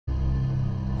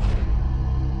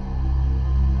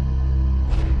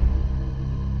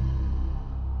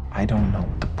I don't know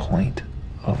what the point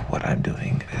of what I'm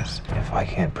doing is if I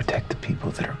can't protect the people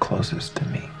that are closest to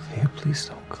me. Will you please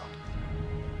don't go?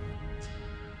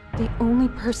 The only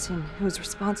person who is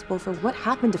responsible for what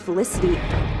happened to Felicity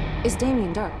is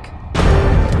Damien Dark.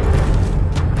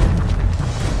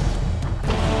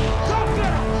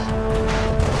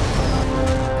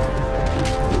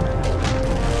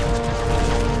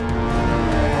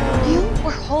 You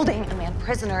were holding a man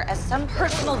prisoner as some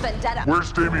personal vendetta.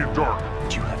 Where's Damien Dark?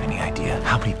 Do you have any idea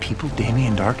how many people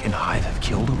Damien Dark and Hive have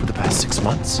killed over the past 6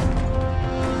 months?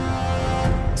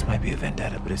 This might be a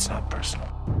vendetta, but it's not personal.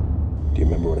 Do you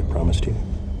remember what I promised you?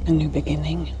 A new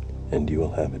beginning. And you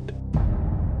will have it.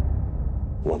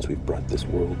 Once we've brought this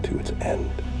world to its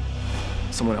end.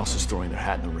 Someone else is throwing their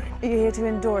hat in the ring. Are you here to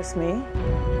endorse me?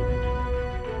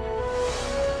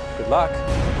 Good luck.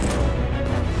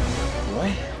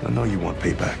 Boy? I know you want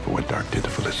payback for what Dark did to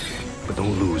Felicity, but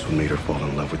don't lose what made her fall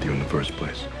in love with you in the first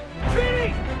place.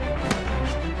 Vinny!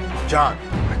 John!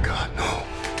 Oh my God, no.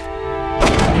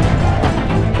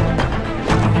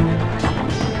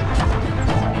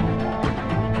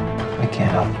 I can't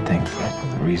help but think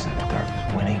that the reason that Dark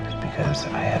is winning is because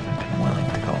I haven't been willing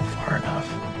to go far enough.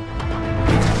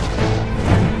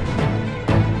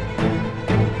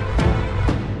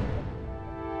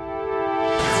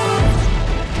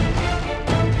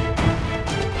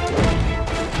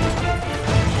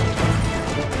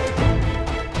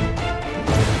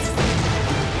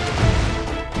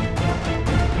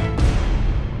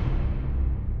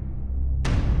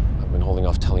 I've been holding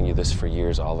off telling you this for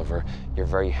years, Oliver. You're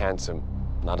very handsome,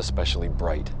 not especially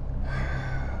bright.